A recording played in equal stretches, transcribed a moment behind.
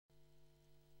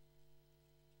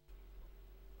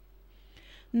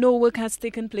No work has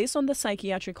taken place on the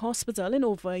psychiatric hospital in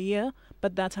over a year,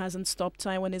 but that hasn't stopped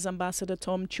Taiwanese Ambassador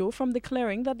Tom Cho from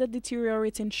declaring that the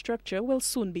deteriorating structure will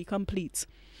soon be complete.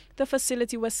 The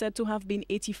facility was said to have been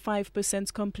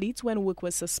 85% complete when work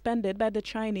was suspended by the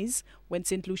Chinese when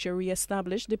St. Lucia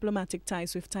re-established diplomatic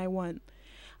ties with Taiwan.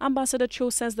 Ambassador Cho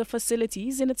says the facility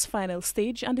is in its final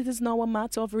stage and it is now a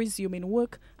matter of resuming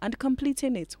work and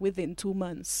completing it within 2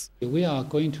 months. We are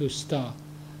going to start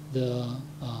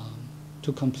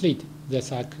to complete the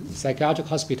psychiatric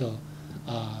hospital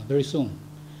very soon.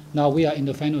 Now we are in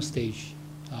the final stage.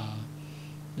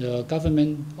 The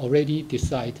government already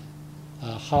decided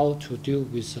how to deal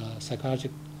with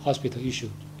psychiatric hospital issue,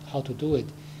 how to do it.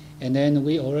 And then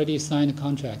we already signed a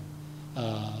contract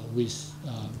with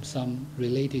some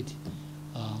related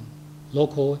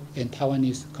local and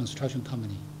Taiwanese construction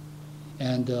company.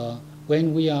 And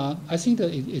when we are, I think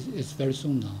that it's very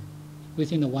soon now,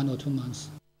 within 1 or 2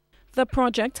 months. The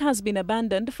project has been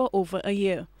abandoned for over a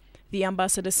year. The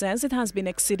ambassador says it has been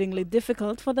exceedingly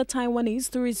difficult for the Taiwanese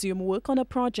to resume work on a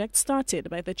project started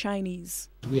by the Chinese.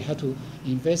 We have to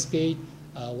investigate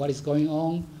what is going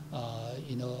on,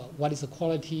 what is the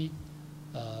quality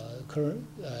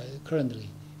currently,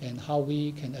 and how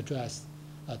we can address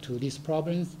to these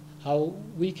problems, how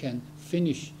we can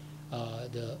finish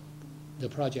the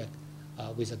project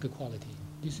with a good quality.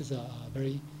 This is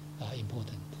very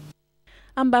important.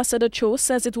 Ambassador Cho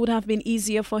says it would have been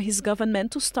easier for his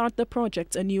government to start the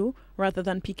project anew rather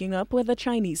than picking up where the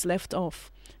Chinese left off.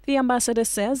 The ambassador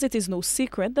says it is no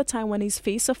secret the Taiwanese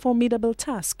face a formidable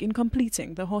task in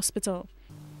completing the hospital.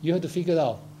 You have to figure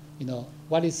out,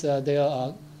 what is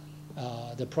the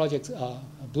project's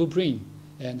blueprint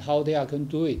and how they are going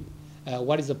to do it.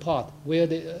 What is the part, where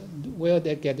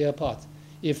they get their part.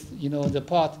 If the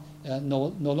part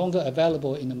no longer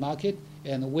available in the market,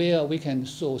 and where we can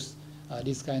source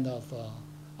this kind of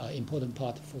important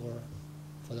part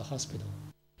for the hospital.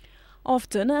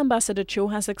 Often, Ambassador Cho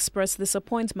has expressed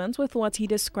disappointment with what he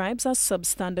describes as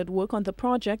substandard work on the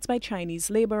project by Chinese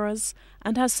laborers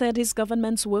and has said his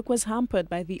government's work was hampered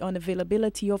by the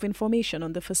unavailability of information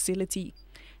on the facility.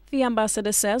 The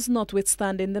ambassador says,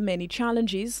 notwithstanding the many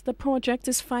challenges, the project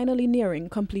is finally nearing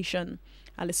completion.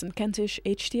 Alison Kentish,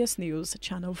 HTS News,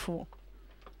 Channel 4.